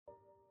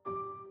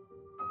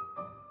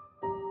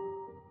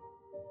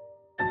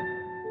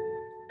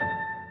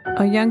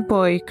A young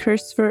boy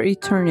cursed for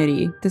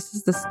eternity. This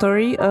is the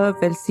story of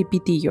El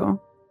Cipitillo.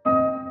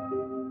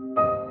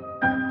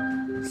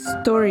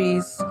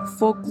 Stories,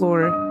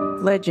 folklore,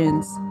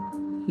 legends,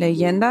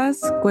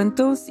 leyendas,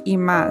 cuentos y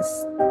más.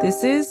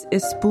 This is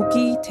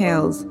Spooky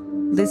Tales.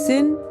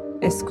 Listen,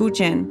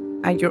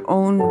 escuchen at your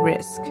own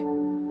risk.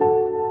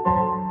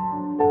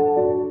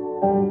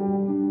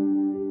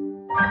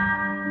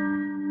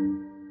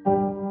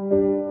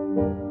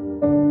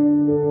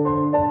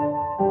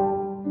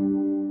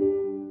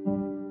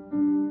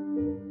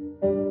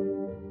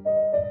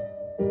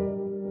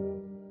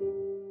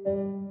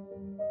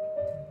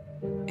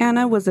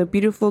 Anna was a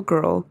beautiful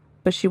girl,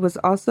 but she was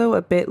also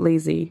a bit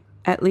lazy,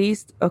 at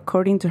least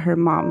according to her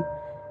mom.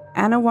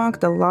 Anna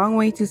walked a long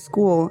way to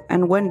school,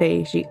 and one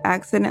day she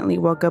accidentally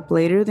woke up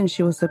later than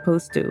she was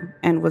supposed to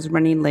and was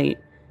running late.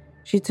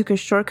 She took a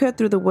shortcut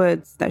through the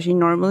woods that she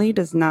normally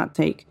does not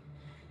take.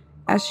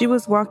 As she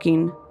was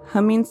walking,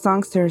 humming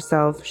songs to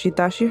herself, she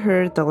thought she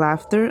heard the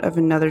laughter of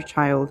another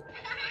child.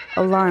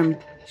 Alarmed,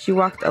 she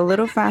walked a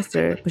little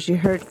faster, but she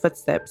heard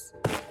footsteps.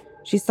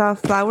 She saw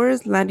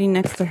flowers landing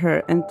next to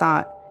her and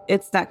thought,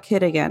 "It's that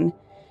kid again."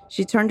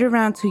 She turned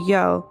around to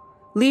yell,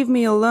 "Leave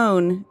me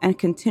alone," and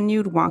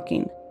continued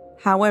walking.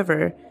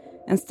 However,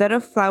 instead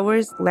of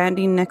flowers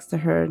landing next to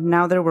her,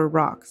 now there were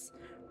rocks.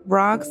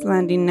 Rocks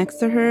landing next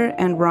to her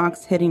and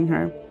rocks hitting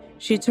her.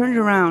 She turned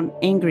around,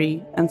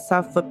 angry, and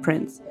saw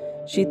footprints.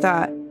 She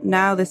thought,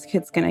 now this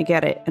kid's gonna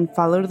get it, and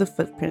followed the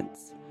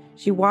footprints.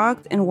 She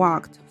walked and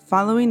walked,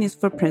 following these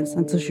footprints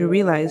until she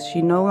realized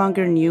she no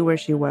longer knew where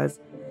she was.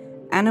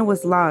 Anna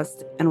was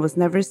lost and was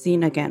never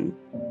seen again.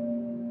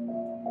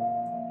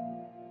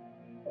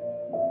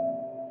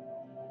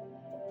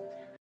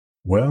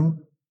 Well,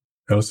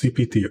 El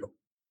Cipitillo.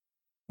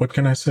 What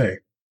can I say?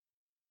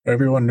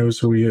 Everyone knows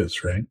who he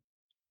is, right?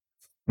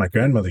 My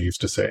grandmother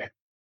used to say,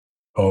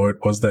 "Oh, it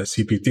was that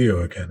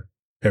Cipitillo again,"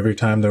 every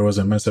time there was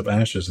a mess of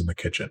ashes in the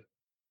kitchen.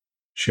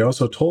 She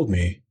also told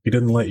me he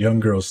didn't let young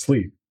girls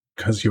sleep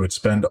because he would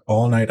spend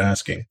all night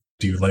asking,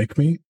 "Do you like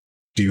me?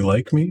 Do you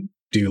like me?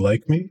 Do you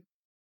like me?"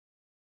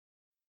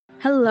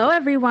 Hello,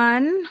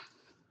 everyone.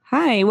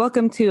 Hi,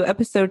 welcome to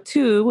episode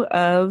 2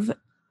 of,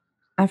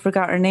 I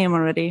forgot her name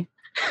already,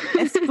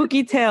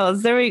 Spooky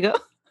Tales. There we go.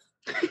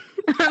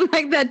 I'm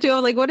like that too.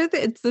 I'm like, what is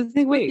it? It's a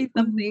spooky Wait,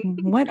 something.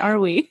 what are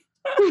we?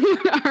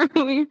 Are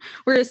we?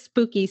 We're a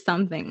spooky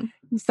something.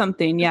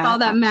 Something, yeah. That's all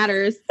that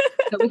matters.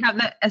 So we have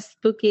a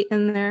spooky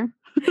in there.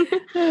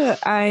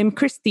 I'm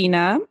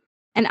Christina.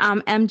 And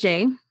I'm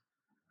MJ.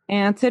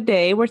 And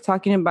today we're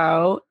talking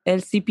about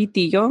El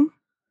Cipitillo.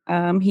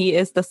 He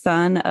is the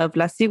son of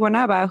La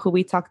Ciguanaba, who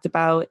we talked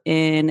about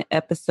in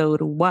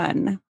episode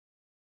 1.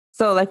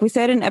 So like we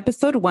said in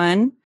episode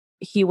 1,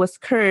 he was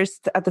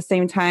cursed at the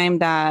same time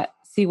that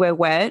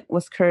Cihuehuet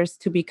was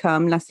cursed to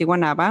become La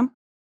Ciguanaba.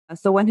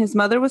 So when his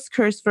mother was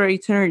cursed for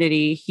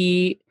eternity,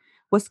 he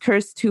was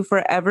cursed to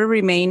forever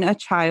remain a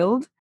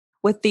child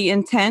with the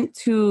intent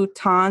to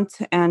taunt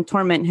and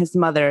torment his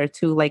mother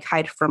to like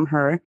hide from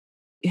her.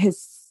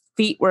 His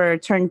feet were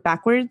turned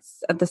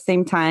backwards at the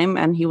same time,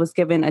 and he was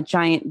given a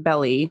giant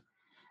belly.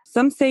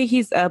 Some say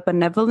he's a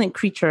benevolent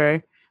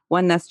creature,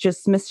 one that's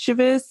just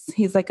mischievous.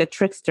 He's like a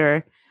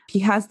trickster. He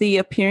has the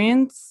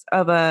appearance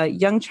of a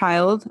young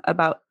child,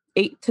 about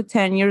 8 to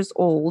 10 years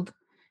old.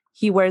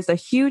 He wears a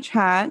huge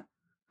hat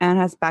and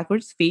has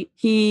backwards feet.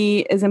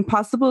 He is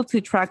impossible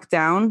to track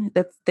down.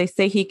 They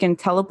say he can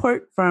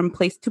teleport from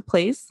place to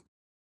place.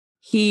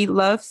 He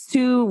loves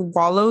to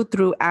wallow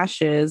through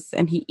ashes,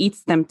 and he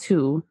eats them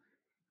too.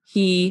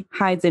 He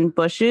hides in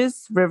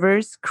bushes,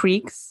 rivers,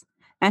 creeks,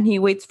 and he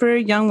waits for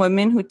young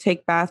women who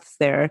take baths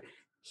there.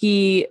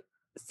 He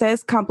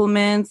says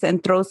compliments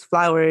and throws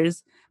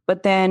flowers,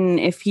 but then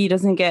if he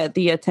doesn't get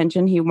the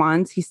attention he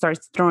wants, he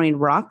starts throwing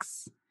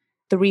rocks.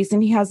 The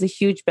reason he has a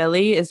huge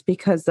belly is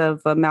because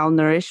of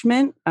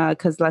malnourishment,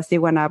 because La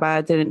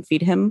Ciguanaba didn't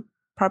feed him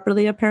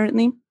properly,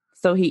 apparently.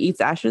 So he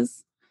eats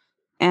ashes.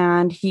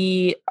 And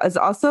he is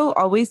also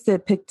always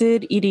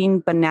depicted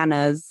eating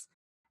bananas.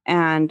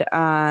 And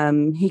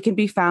he can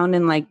be found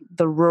in like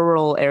the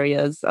rural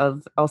areas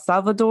of El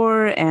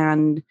Salvador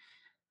and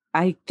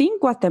I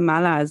think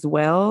Guatemala as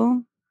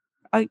well.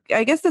 I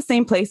guess the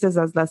same places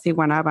as La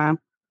Ciguanaba.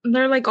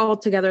 They're like all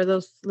together,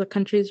 the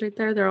countries right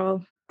there. They're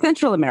all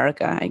Central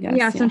America, I guess.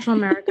 Yeah, Central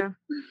America.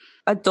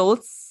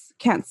 Adults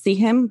can't see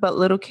him, but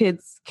little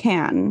kids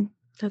can.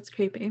 That's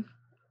creepy.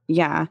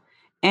 Yeah.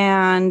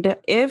 And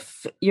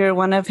if you're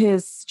one of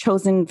his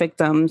chosen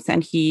victims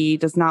and he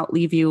does not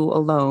leave you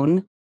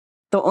alone,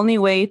 the only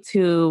way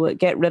to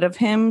get rid of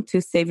him,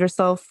 to save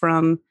yourself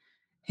from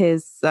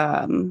his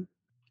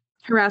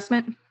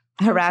harassment,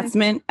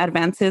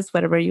 advances,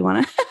 whatever you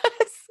want to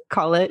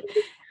call it,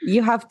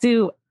 you have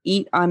to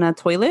eat on a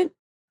toilet.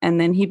 And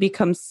then he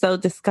becomes so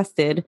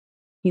disgusted.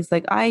 He's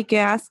like, "Ay, qué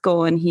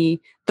asco," and he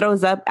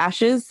throws up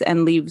ashes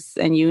and leaves,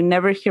 and you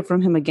never hear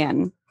from him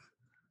again.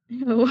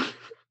 Ew.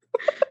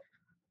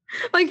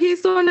 Like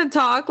he's the one to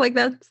talk. Like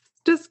that's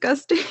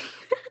disgusting.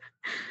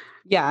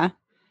 Yeah.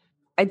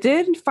 I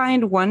did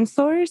find one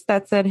source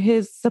that said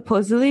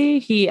supposedly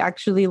he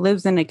actually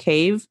lives in a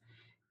cave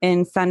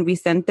in San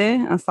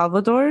Vicente, El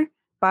Salvador,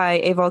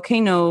 by a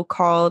volcano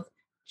called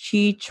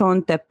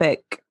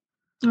Chichontepec.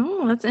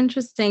 Oh, that's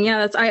interesting.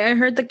 Yeah, I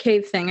heard the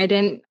cave thing. I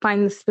didn't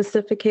find the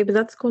specific cave, but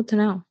that's cool to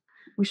know.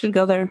 We should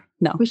go there.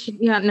 No. We should,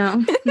 yeah,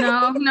 no.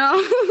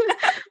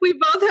 We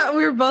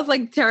were both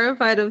like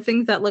terrified of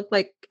things that look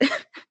like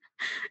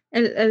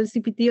El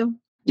Cipitio.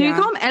 Do you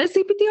call him El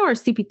Cipitio or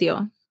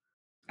Cipitio?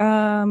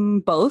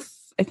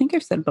 Both. I think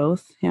I've said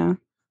both. Yeah.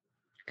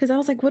 Because I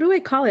was like, what do I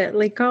call it?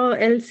 Like, call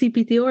El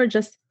Cipitio or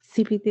just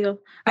Cipitio?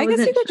 I guess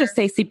you could just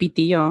say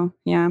Cipitio.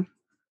 Yeah.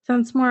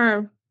 Sounds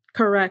more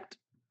correct.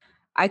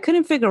 I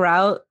couldn't figure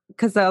out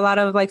because a lot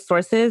of like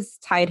sources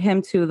tied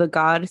him to the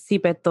god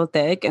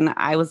Cipetotec, and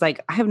I was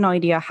like, I have no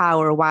idea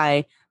how or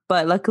why.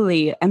 But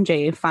luckily,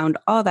 MJ found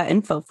all that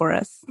info for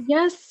us.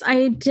 Yes,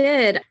 I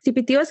did.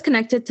 Cipitio is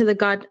connected to the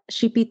god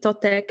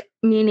Xipitotec,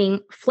 meaning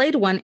flayed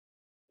one,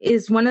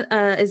 is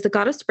the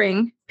god of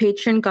spring,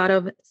 patron god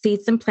of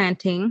seeds and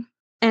planting.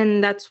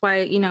 And that's why,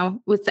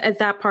 at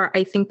that part,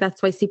 I think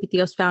that's why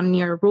Cipitio is found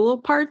near rural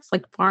parts,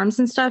 like farms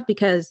and stuff,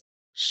 because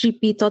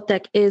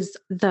Xipitotec is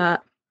the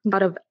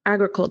god of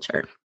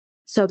agriculture.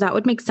 So that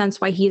would make sense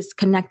why he is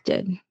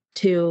connected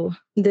to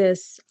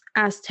this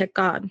Aztec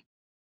god.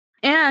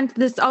 And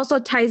this also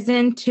ties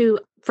into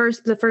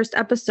the first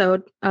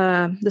episode,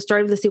 the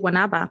story of the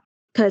Siguanaba,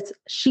 because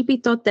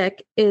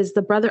Xipitotec is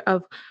the brother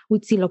of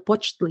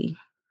Huitzilopochtli,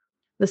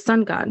 the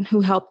sun god,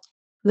 who helped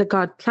the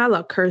god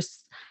Tlaloc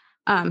curse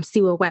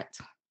Siwawet.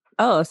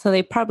 Oh, so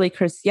they probably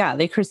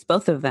they cursed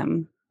both of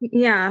them.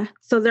 Yeah,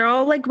 so they're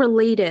all like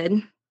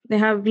related. They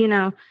have,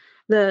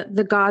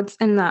 the gods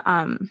in the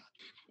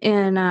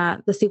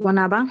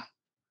Siguanaba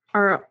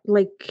are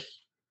like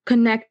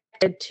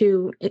connected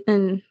to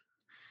in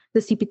the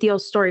Cipitio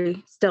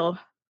story still.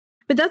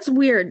 But that's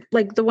weird.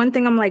 Like the one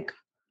thing I'm like,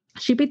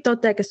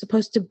 Xipitotec is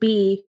supposed to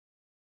be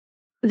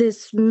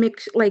this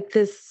mix, like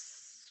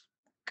this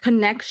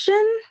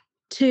connection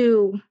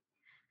to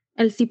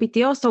El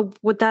Cipitio. So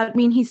would that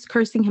mean he's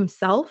cursing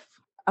himself?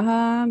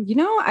 I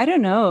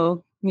don't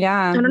know.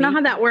 Yeah. I don't know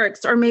how that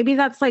works. Or maybe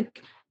that's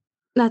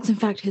in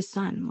fact his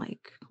son.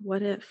 Like,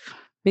 what if?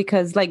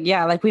 Because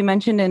like we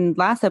mentioned in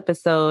last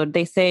episode,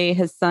 they say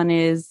his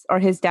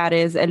dad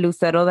is El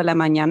Lucero de la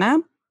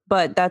Mañana,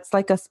 but that's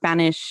like a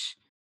Spanish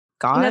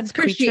god. That's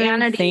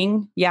Christianity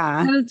thing.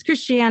 Yeah. And it's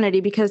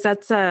Christianity because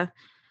that's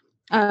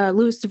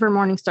Lucifer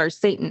Morningstar,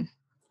 Satan.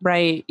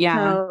 Right.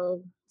 Yeah.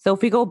 So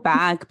if we go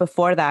back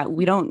before that,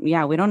 we don't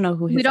know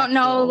who we don't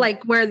know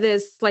like where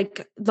this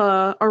like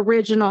the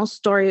original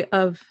story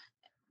of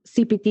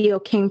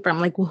Cipitio came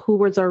from, like who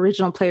were the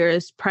original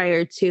players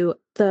prior to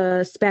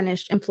the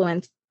Spanish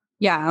influence.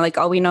 Yeah, like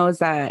all we know is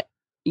that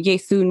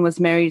Yesun was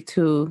married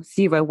to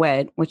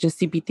Siwawet, which is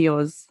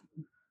Cipitio's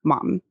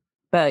mom.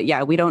 But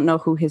yeah, we don't know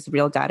who his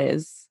real dad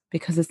is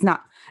because it's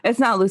not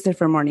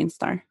Lucifer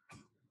Morningstar.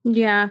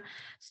 Yeah.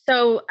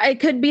 So it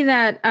could be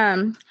that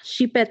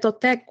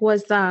Xipetotec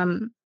was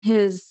the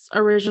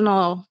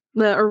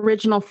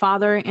original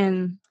father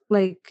in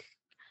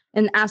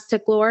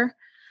Aztec lore.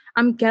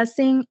 I'm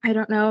guessing, I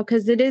don't know,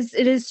 because it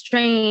is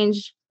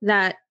strange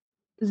that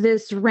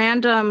this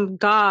random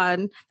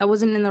god that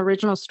wasn't in the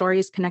original story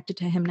is connected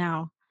to him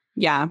now.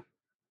 Yeah.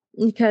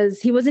 Because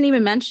he wasn't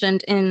even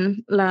mentioned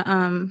in La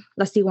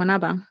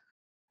Siguanaba.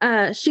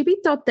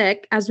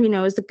 Xipitotec, as we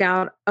know, is the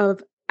god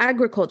of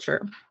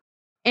agriculture.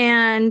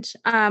 And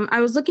I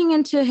was looking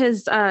into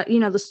his,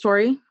 the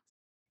story,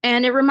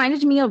 and it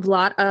reminded me a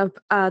lot of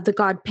the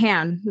god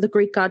Pan, the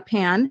Greek god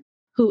Pan,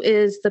 who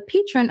is the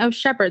patron of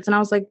shepherds. And I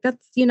was like,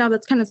 that's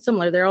kind of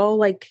similar. They're all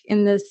like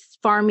in this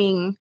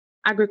farming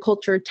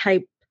agriculture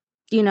type,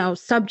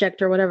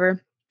 subject or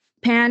whatever.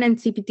 Pan and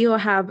Cipitio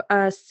have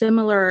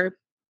similar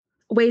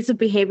ways of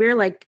behavior.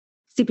 Like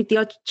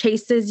Cipitio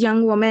chases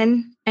young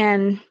women,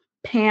 and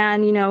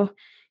Pan,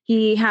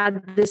 he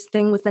had this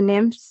thing with the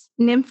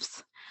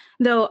nymphs,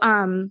 though,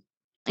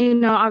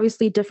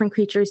 obviously different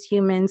creatures,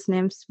 humans,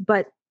 nymphs,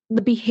 but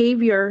the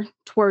behavior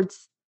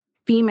towards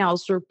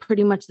females were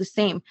pretty much the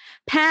same.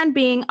 Pan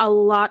being a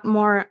lot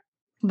more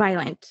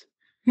violent.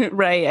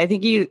 Right. I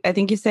think you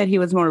said he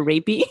was more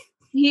rapey.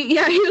 He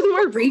was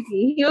more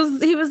rapey. He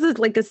was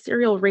like a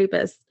serial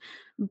rapist.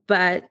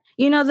 But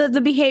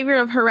the behavior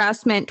of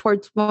harassment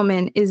towards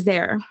women is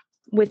there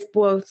with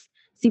both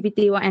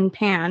Cipitio and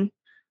Pan,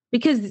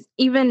 because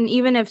even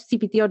if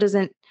Cipitio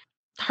doesn't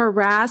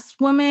harass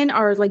women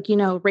or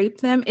rape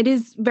them, it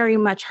is very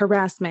much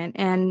harassment.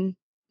 And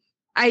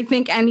I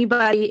think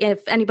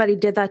if anybody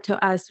did that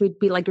to us, we'd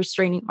be like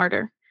restraining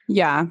order.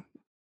 Yeah.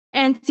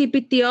 And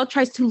Cipitio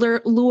tries to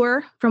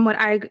lure, from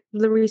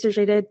the research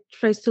I did,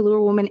 tries to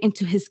lure women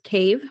into his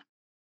cave.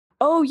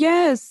 Oh,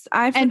 yes.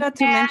 I forgot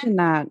to mention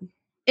that.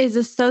 Is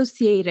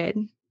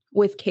associated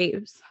with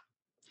caves,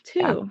 too.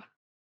 Yeah.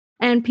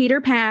 And Peter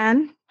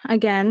Pan,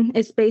 again,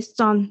 is based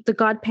on the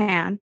god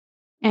Pan.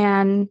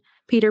 And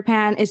Peter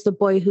Pan is the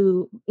boy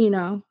who,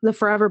 the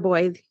forever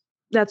boy.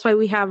 That's why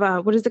we have,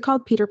 what is it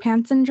called? Peter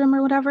Pan syndrome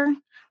or whatever.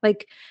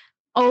 Like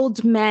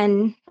older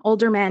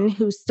men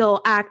who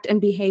still act and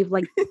behave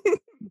like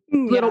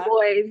little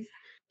boys.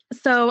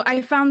 So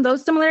I found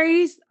those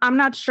similarities. I'm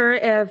not sure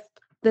if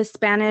the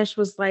Spanish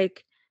was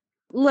like,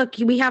 look,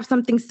 we have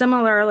something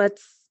similar.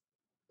 Let's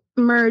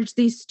merge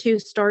these two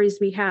stories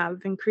we have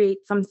and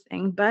create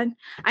something. But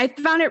I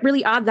found it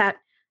really odd that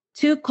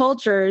two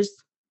cultures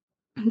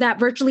that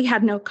virtually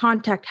had no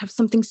contact have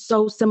something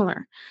so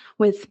similar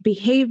with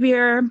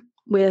behavior,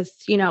 with,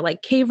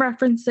 like cave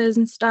references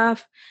and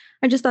stuff.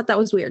 I just thought that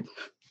was weird.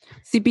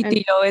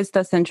 CPTO is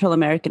the Central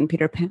American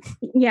Peter Pan.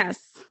 Yes,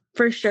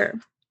 for sure.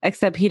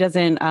 Except he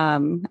doesn't,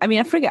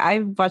 I forget, I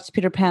watched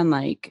Peter Pan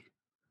like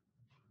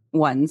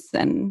once,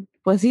 and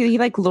was he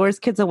like lures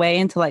kids away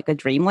into like a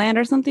dreamland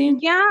or something?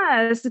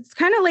 Yes, it's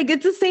kind of like,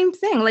 it's the same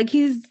thing. Like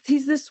he's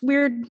this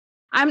weird,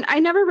 I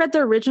never read the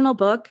original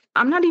book.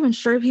 I'm not even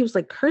sure if he was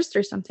like cursed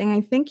or something.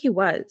 I think he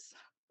was,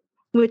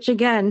 which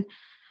again,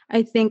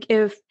 I think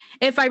if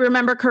I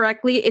remember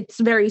correctly, it's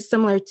very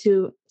similar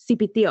to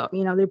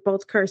CPTO. They're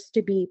both cursed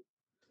to be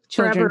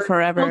children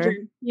forever.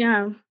 Children.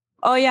 Yeah.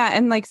 Oh yeah,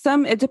 and like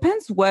it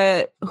depends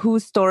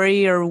whose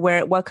story or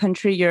what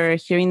country you're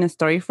hearing the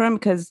story from.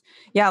 Because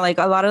like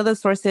a lot of the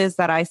sources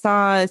that I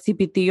saw,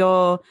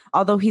 CPTO,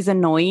 although he's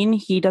annoying,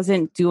 he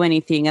doesn't do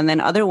anything. And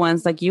then other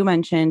ones, like you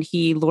mentioned,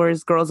 he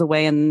lures girls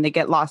away and they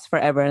get lost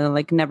forever and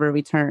like never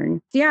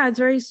return. Yeah, it's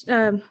very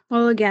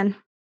well. Again,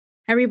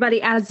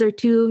 everybody adds their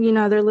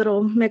their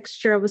little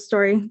mixture of a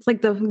story. It's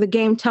like the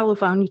game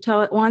telephone. You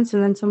tell it once,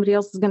 and then somebody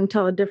else is going to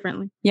tell it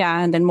differently.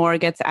 Yeah, and then more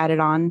gets added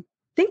on.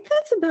 I think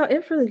that's about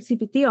it for the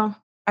CPTO.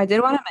 I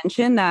did want to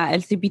mention that El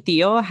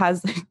CPTO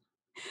has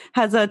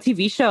a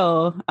TV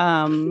show.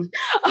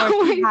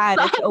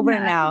 It's over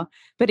now,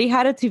 but he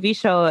had a TV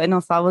show in El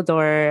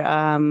Salvador,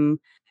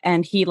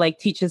 and he like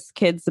teaches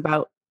kids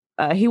about.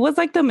 He was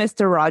like the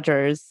Mr.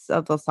 Rogers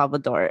of El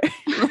Salvador.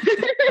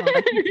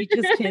 Like, he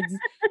teaches kids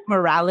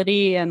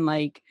morality and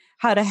like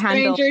how to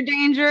handle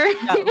danger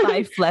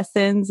life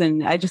lessons,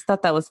 and I just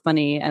thought that was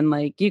funny. And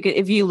like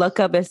if you look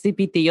up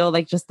SCPTO,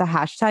 like just the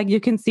hashtag,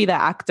 you can see the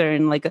actor,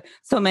 and like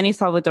so many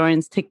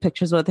Salvadorans take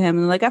pictures with him,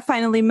 and like I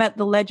finally met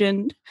the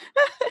legend.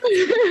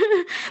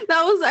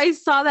 I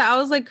saw that. I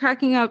was like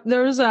cracking up.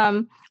 There was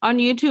on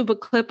YouTube a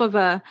clip of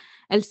El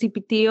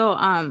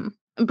CPTO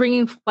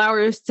bringing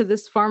flowers to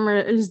this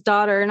farmer's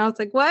daughter, and I was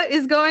like, what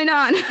is going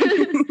on?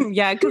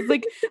 Yeah, because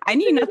like I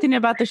knew nothing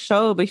about the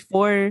show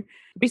before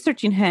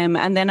researching him,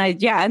 and then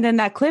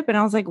that clip, and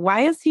I was like, why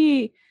is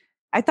he?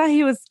 I thought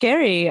he was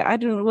scary. I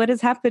don't know what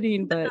is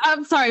happening, but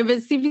I'm sorry, but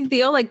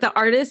CPTO, like the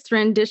artist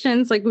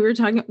renditions, like we were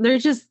talking, they're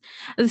just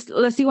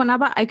La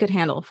Ciguanaba I could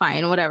handle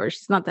fine, whatever.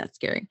 She's not that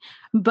scary,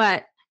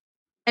 but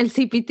El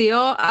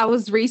CPTO, I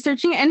was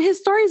researching, and his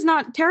story is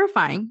not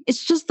terrifying.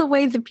 It's just the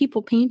way that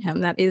people paint him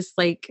that is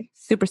like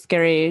super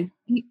scary.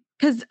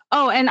 Because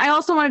and I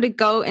also wanted to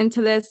go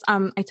into this.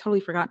 I totally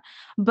forgot,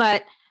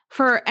 but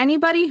for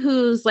anybody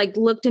who's like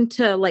looked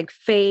into like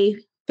fae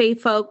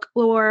folk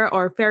lore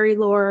or fairy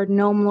lore,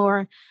 gnome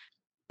lore,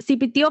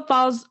 CPTO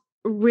falls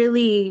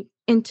really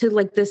into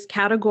like this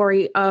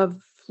category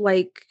of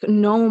like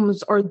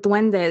gnomes or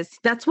duendes.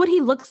 That's what he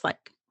looks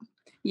like.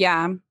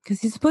 Yeah, because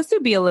he's supposed to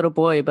be a little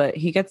boy, but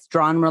he gets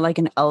drawn more like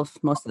an elf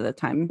most of the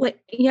time. Like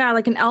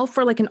an elf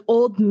or like an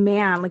old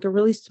man, like a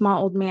really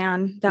small old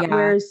man that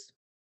wears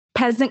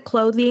peasant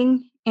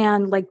clothing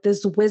and like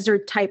this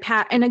wizard type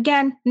hat. And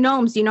again,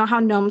 gnomes, you know how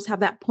gnomes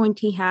have that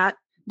pointy hat?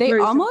 They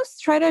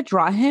almost try to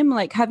draw him.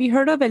 Like, have you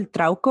heard of El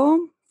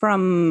Trauco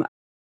from...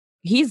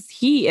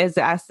 He is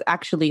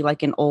actually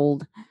like an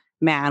old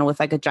man with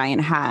like a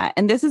giant hat.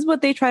 And this is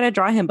what they try to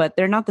draw him, but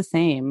they're not the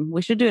same.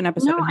 We should do an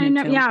episode. No, I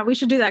know. Yeah, we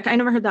should do that. I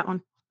never heard that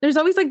one. There's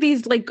always like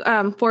these like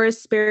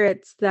forest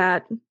spirits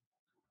that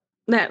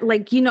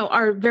like,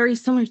 are very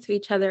similar to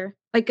each other.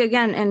 Like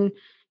again, in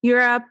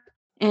Europe,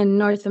 in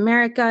North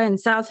America, and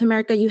South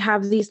America, you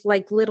have these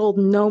like little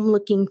gnome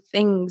looking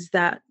things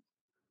that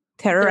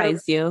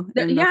terrorize you.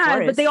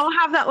 But they all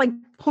have that like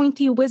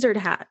pointy wizard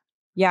hat.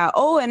 Yeah.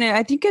 Oh, and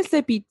I think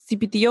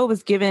CPTO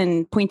was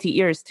given pointy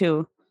ears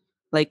too.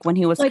 Like when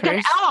he was like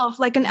cursed. elf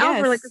or like a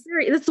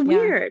fairy. That's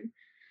weird.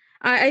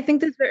 I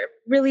think this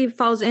really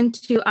falls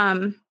into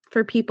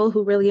for people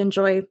who really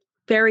enjoy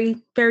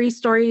fairy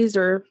stories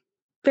or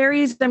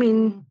fairies. I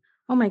mean,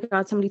 oh my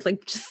God, somebody's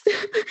like just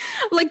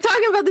like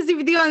talking about the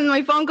CPTO and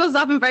my phone goes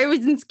off and for some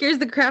reason scares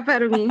the crap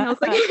out of me. I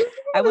was like,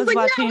 I was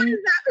watching.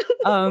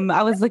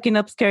 I was looking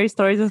up scary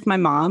stories with my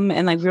mom,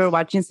 and like we were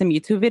watching some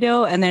YouTube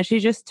video, and then she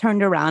just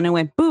turned around and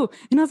went boo,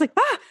 and I was like,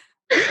 ah.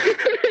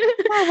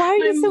 Why are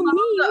you so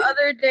mean? The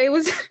other day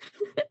was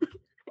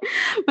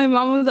my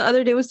mom the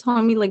other day was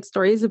telling me like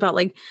stories about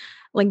like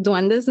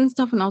duendes and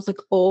stuff, and I was like,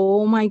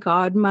 oh my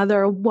God,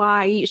 mother,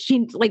 why?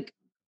 She like,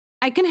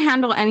 I can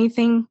handle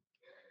anything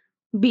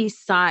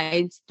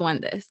besides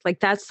duendes. Like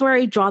that's where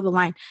I draw the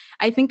line.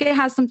 I think it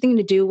has something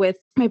to do with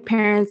my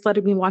parents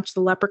letting me watch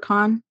The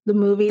Leprechaun, the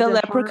movie. The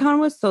Leprechaun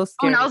was so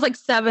scary. When I was like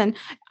 7,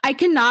 I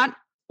cannot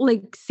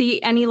like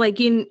see any like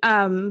in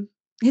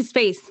his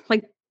face,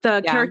 like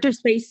The character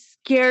space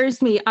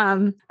scares me.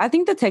 I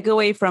think the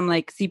takeaway from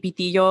like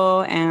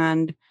Cipitillo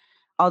and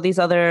all these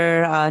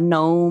other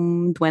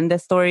gnome duende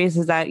stories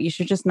is that you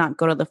should just not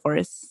go to the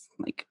forest.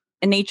 Like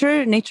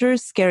nature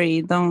is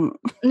scary.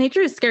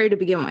 Nature is scary to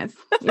begin with.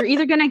 You're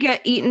either gonna get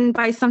eaten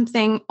by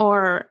something,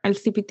 or El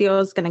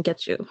Cipitillo is gonna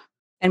get you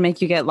and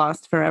make you get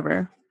lost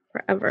forever,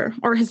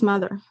 or his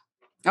mother.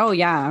 Oh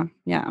yeah,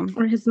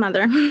 or his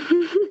mother.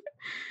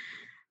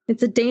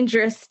 It's a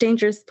dangerous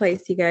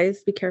place. You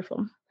guys, be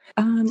careful.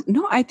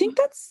 No, I think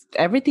that's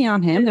everything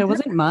on him. There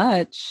wasn't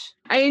much.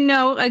 I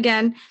know,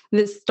 again,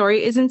 this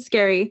story isn't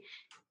scary.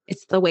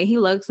 It's the way he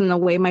looks and the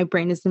way my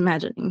brain is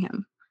imagining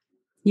him.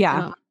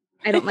 Yeah.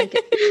 I don't like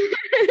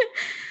it.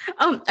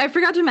 I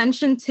forgot to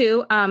mention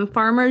too,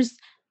 farmers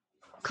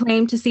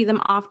claim to see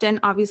them often.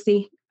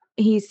 Obviously,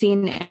 he's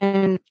seen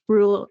in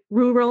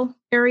rural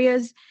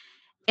areas.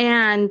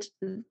 And,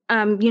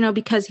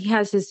 because he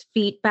has his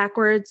feet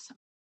backwards,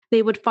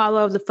 they would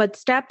follow the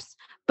footsteps,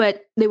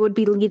 but they would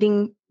be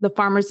leading the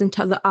farmers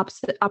into the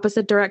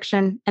opposite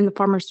direction, and the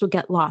farmers would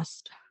get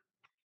lost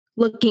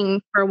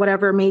looking for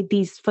whatever made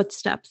these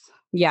footsteps.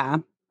 Yeah,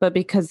 but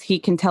because he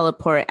can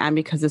teleport and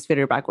because his feet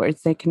are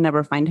backwards, they can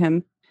never find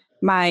him.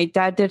 My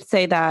dad did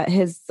say that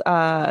his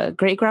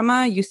great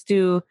grandma used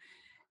to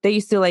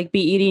like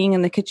be eating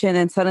in the kitchen,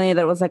 and suddenly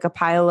there was like a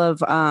pile of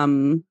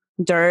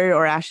dirt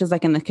or ashes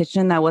like in the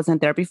kitchen that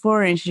wasn't there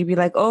before, and she'd be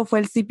like, "Oh, fue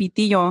el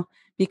Cipitillo,"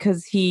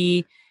 because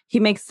he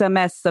makes a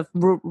mess of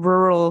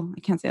rural.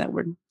 I can't say that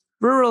word.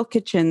 Rural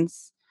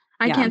kitchens.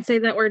 I can't say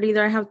that word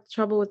either. I have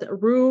trouble with it.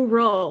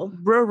 Rural.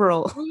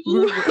 Rural.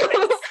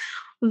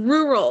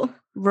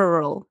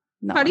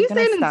 No, how do you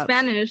say it in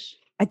Spanish?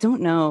 I don't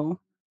know.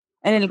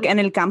 En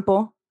el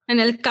campo. En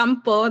el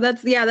campo.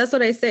 That's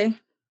what I say.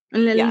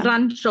 En el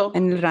rancho.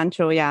 En el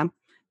rancho, yeah.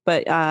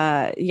 But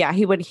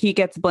he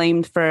gets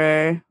blamed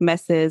for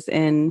messes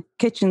in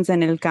kitchens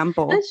en el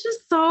campo. It's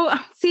just so.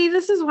 See,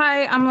 this is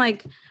why I'm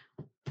like,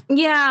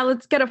 yeah,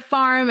 let's get a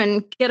farm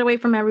and get away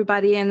from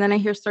everybody. And then I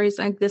hear stories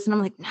like this, and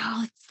I'm like,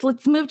 no,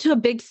 let's move to a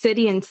big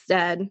city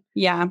instead.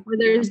 Yeah, where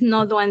there's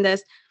no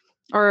duendes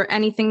or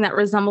anything that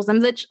resembles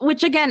them.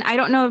 Which again, I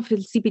don't know if El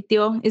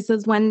Cipitillo is a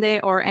duende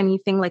or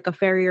anything like a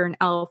fairy or an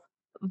elf.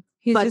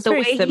 He's just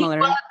very similar.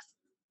 He looks,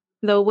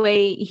 the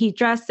way he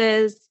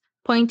dresses,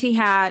 pointy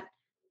hat,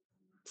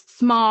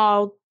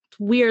 small,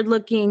 weird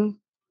looking.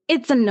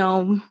 It's a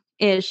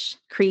gnome-ish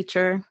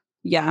creature.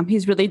 Yeah,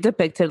 he's really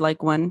depicted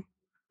like one.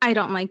 I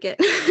don't like it.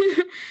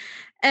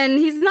 And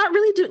he's not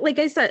really, like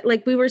I said,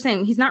 like we were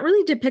saying, he's not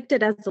really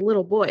depicted as a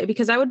little boy,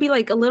 because I would be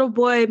like, a little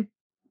boy,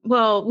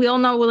 well, we all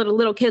know what a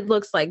little kid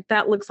looks like.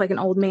 That looks like an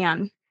old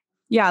man.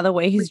 Yeah, the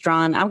way he's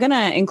drawn. I'm going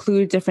to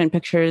include different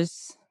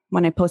pictures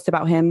when I post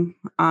about him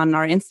on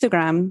our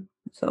Instagram.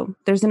 So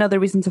there's another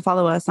reason to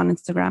follow us on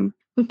Instagram.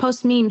 We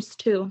post memes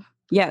too.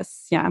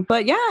 Yes, yeah.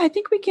 But yeah, I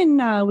think we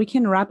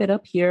can wrap it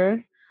up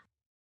here.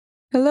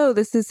 Hello,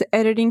 this is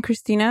Editing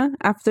Christina.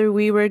 After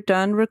we were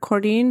done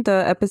recording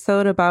the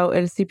episode about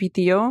El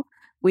Cipitillo,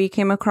 we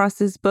came across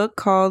this book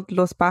called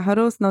Los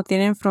pájaros no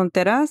tienen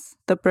fronteras,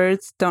 The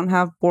Birds Don't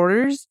Have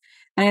Borders,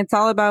 and it's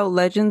all about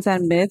legends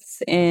and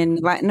myths in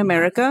Latin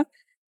America.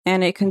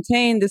 And it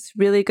contained this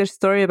really good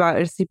story about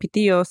El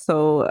Cipitillo,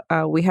 so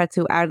we had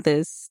to add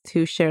this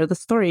to share the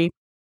story.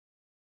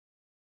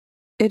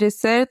 It is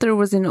said there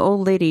was an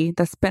old lady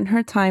that spent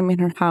her time in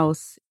her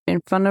house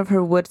in front of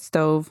her wood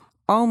stove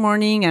all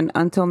morning and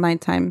until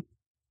nighttime.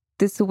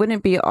 This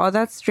wouldn't be all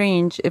that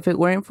strange if it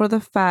weren't for the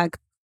fact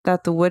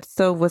that the wood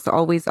stove was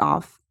always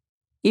off.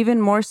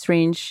 Even more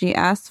strange, she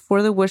asked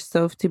for the wood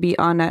stove to be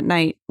on at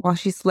night while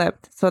she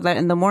slept so that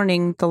in the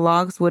morning the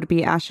logs would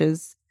be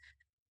ashes.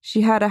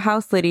 She had a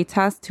house lady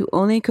tasked to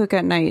only cook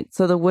at night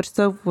so the wood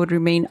stove would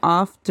remain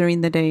off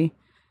during the day.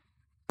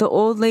 The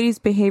old lady's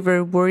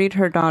behavior worried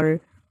her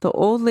daughter. The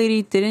old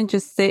lady didn't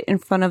just sit in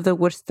front of the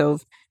wood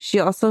stove, she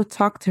also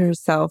talked to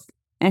herself.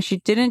 And she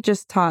didn't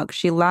just talk,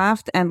 she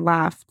laughed and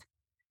laughed.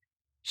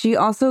 She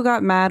also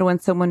got mad when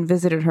someone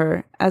visited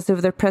her, as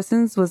if their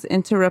presence was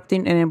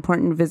interrupting an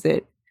important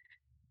visit.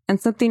 And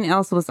something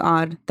else was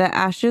odd. The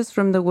ashes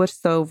from the wood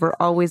stove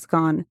were always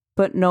gone,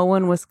 but no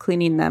one was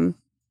cleaning them.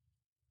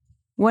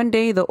 One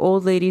day, the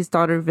old lady's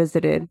daughter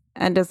visited,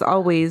 and as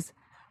always,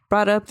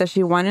 brought up that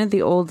she wanted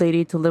the old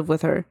lady to live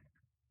with her.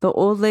 The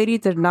old lady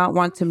did not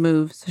want to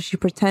move, so she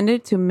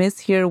pretended to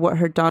mishear what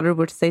her daughter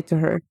would say to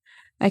her.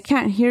 "I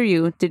can't hear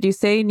you. Did you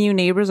say new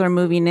neighbors are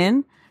moving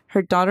in?"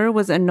 Her daughter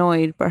was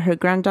annoyed, but her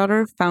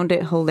granddaughter found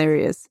it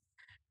hilarious.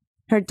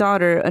 Her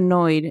daughter,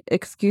 annoyed,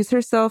 excused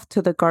herself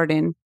to the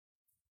garden.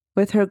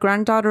 With her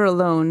granddaughter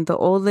alone, the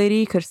old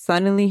lady could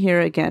suddenly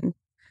hear again.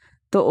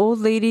 The old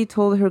lady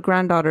told her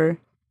granddaughter,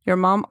 "Your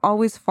mom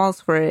always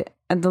falls for it,"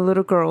 and the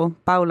little girl,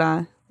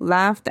 Paula,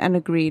 laughed and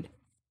agreed.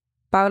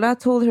 Paula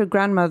told her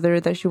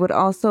grandmother that she would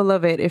also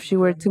love it if she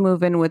were to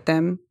move in with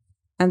them,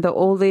 and the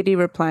old lady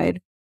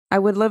replied, "I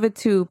would love it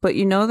too, but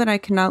you know that I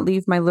cannot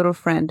leave my little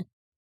friend."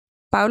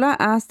 Paula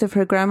asked if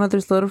her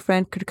grandmother's little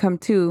friend could come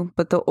too,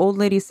 but the old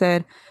lady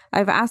said,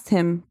 "I've asked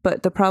him,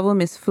 but the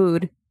problem is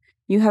food.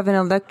 You have an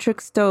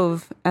electric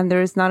stove, and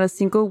there is not a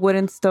single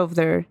wooden stove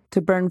there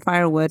to burn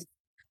firewood.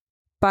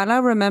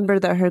 Paula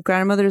remembered that her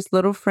grandmother's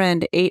little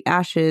friend ate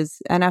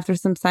ashes, and after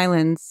some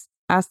silence,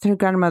 asked her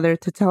grandmother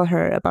to tell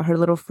her about her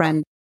little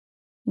friend.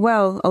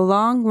 Well, a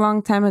long,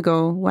 long time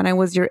ago, when I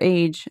was your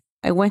age,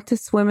 I went to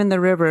swim in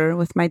the river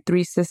with my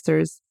 3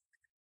 sisters.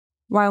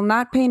 While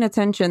not paying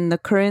attention, the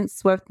current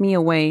swept me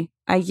away.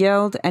 I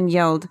yelled and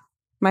yelled.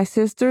 My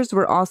sisters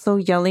were also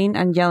yelling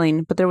and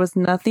yelling, but there was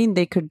nothing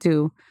they could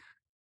do.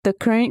 The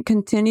current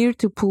continued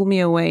to pull me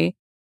away.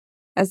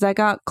 As I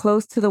got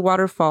close to the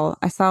waterfall,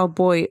 I saw a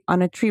boy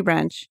on a tree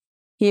branch.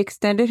 He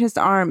extended his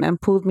arm and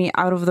pulled me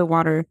out of the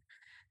water.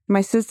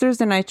 My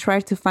sisters and I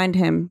tried to find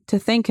him, to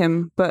thank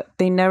him, but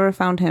they never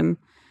found him.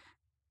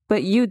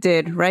 But you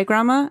did, right,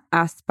 Grandma?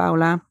 Asked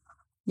Paula.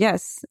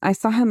 Yes, I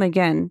saw him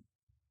again.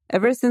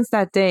 Ever since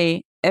that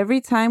day,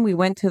 every time we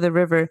went to the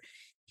river,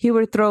 he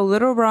would throw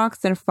little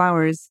rocks and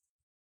flowers.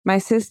 My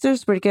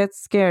sisters would get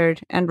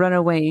scared and run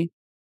away,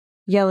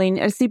 yelling,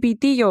 El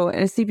Cipitillo,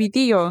 El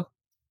Cipitillo.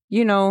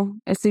 You know,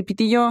 El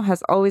Cipitillo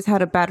has always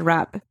had a bad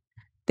rap.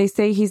 They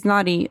say he's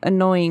naughty,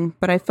 annoying,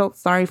 but I felt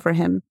sorry for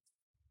him.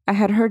 I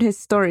had heard his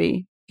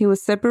story. He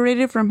was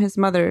separated from his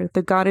mother,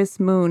 the goddess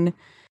Moon,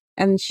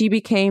 and she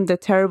became the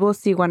terrible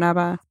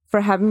Siguanaba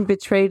for having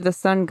betrayed the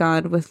sun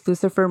god with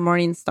Lucifer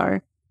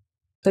Morningstar.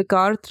 The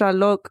god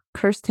Tlaloc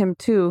cursed him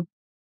too.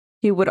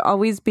 He would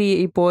always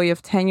be a boy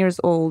of 10 years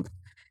old.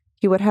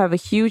 He would have a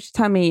huge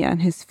tummy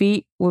and his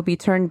feet would be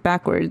turned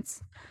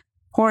backwards.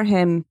 Poor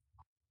him.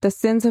 The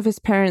sins of his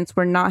parents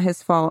were not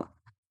his fault.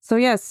 So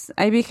yes,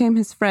 I became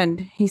his friend.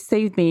 He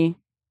saved me.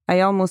 I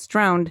almost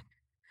drowned.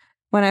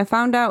 When I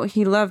found out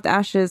he loved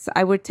ashes,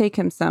 I would take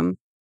him some.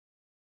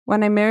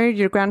 When I married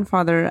your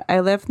grandfather,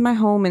 I left my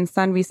home in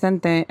San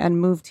Vicente and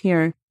moved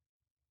here.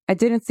 I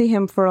didn't see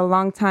him for a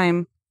long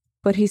time,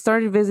 but he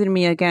started visiting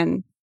me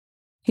again.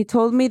 He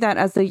told me that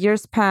as the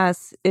years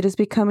pass, it is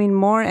becoming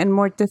more and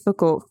more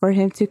difficult for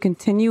him to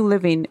continue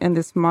living in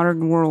this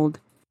modern world.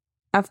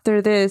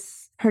 After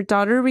this, her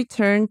daughter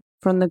returned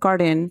from the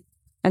garden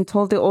and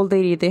told the old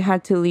lady they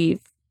had to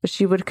leave, but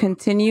she would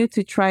continue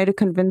to try to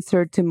convince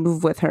her to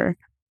move with her.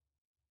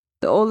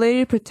 The old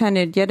lady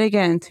pretended yet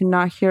again to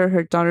not hear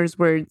her daughter's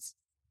words.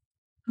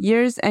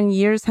 Years and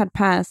years had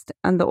passed,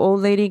 and the old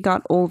lady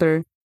got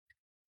older.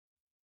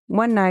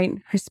 One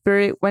night, her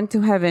spirit went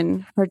to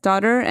heaven. Her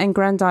daughter and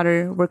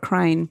granddaughter were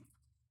crying.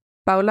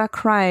 Paula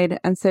cried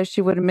and said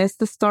she would miss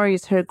the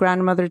stories her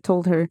grandmother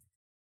told her,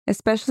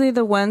 especially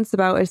the ones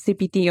about El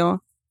Cipitillo.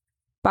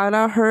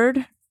 Paula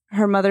heard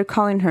her mother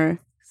calling her,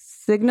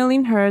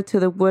 signaling her to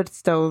the wood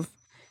stove.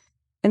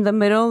 In the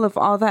middle of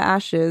all the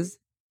ashes,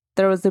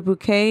 there was a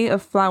bouquet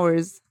of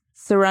flowers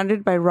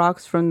surrounded by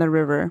rocks from the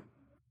river.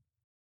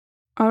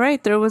 All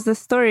right, there was the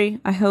story.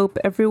 I hope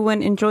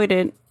everyone enjoyed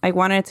it. I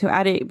wanted to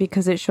add it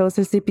because it shows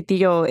El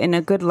Cipitillo in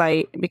a good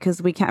light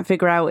because we can't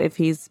figure out if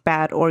he's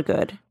bad or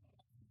good.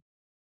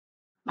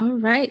 All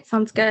right,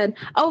 sounds good.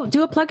 Oh,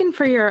 do a plug-in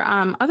for your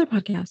other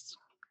podcast.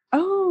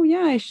 Oh,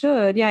 yeah, I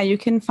should. Yeah, you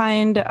can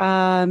find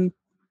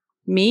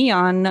me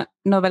on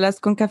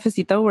Novelas con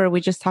Cafecito, where we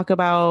just talk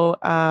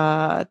about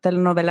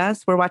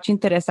telenovelas. We're watching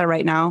Teresa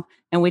right now,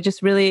 and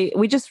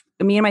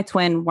me and my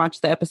twin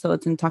watch the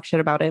episodes and talk shit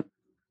about it.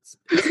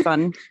 It's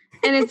fun.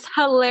 And it's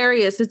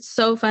hilarious. It's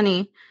so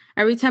funny.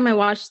 Every time I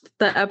watch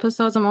the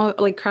episodes, I'm all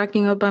like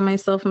cracking up by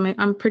myself. And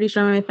I'm pretty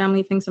sure my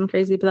family thinks I'm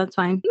crazy, but that's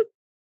fine.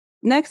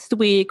 Next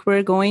week,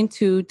 we're going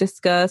to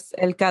discuss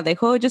El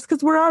Cadejo, just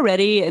because we're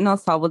already in El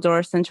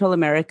Salvador, Central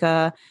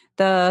America.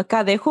 The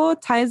Cadejo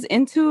ties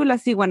into La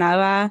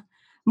Siguanaba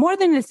more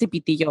than El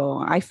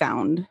Cipitillo, I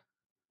found.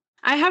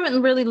 I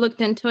haven't really looked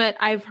into it.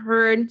 I've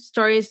heard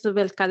stories of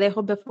El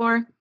Cadejo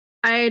before.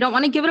 I don't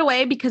want to give it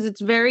away because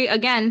it's very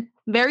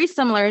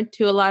similar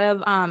to a lot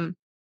of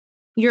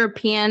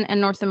European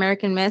and North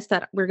American myths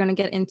that we're going to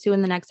get into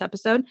in the next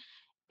episode.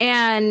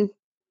 And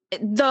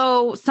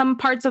though some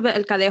parts of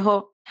El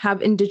Cadejo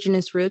have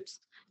indigenous roots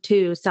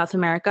to South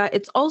America,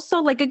 it's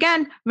also, like,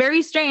 again,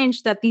 very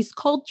strange that these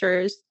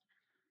cultures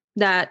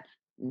that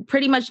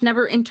pretty much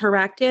never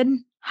interacted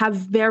have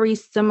very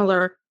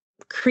similar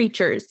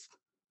creatures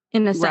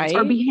in a sense,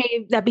 or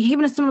behave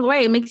in a similar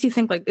way. It makes you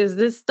think, like, is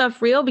this stuff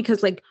real?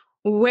 Because, like,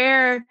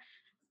 where,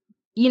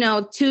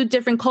 two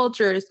different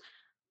cultures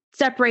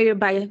separated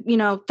by,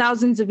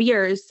 thousands of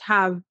years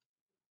have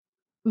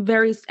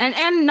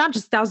and not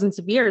just thousands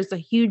of years, a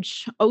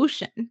huge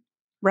ocean.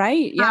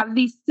 Right. Yeah. Have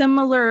these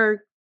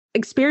similar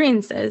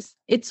experiences.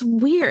 It's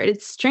weird.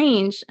 It's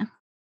strange.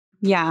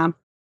 Yeah.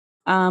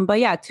 But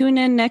yeah, tune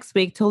in next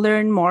week to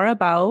learn more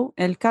about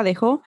El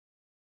Cadejo.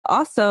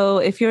 Also,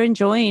 if you're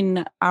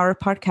enjoying our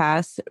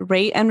podcast,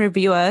 rate and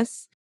review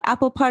us.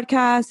 Apple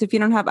Podcasts. If you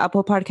don't have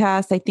Apple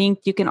Podcasts, I think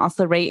you can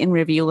also rate and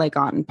review, like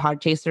on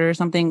Podchaser or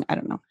something. I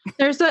don't know.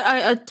 There's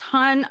a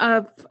ton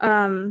of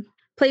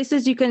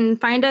places you can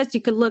find us.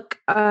 You could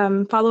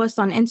follow us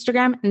on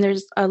Instagram, and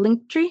there's a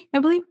link tree, I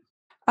believe.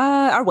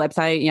 Our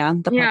website,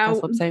 the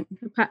podcast website.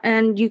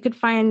 And you could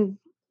find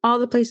all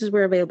the places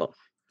we're available.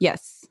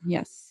 Yes.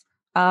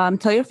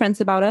 Tell your friends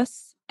about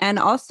us. And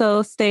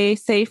also stay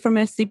safe from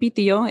El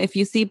Cipitillo. If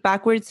you see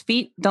backwards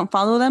feet, don't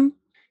follow them.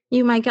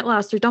 You might get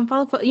lost, or don't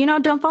follow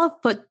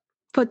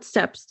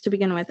footsteps to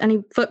begin with.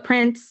 Any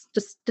footprints,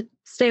 just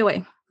stay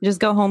away. Just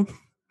go home.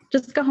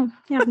 Just go home.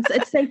 Yeah,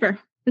 it's safer.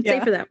 It's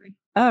safer that way.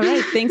 All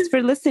right. Thanks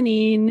for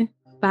listening.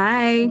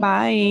 Bye.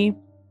 Bye.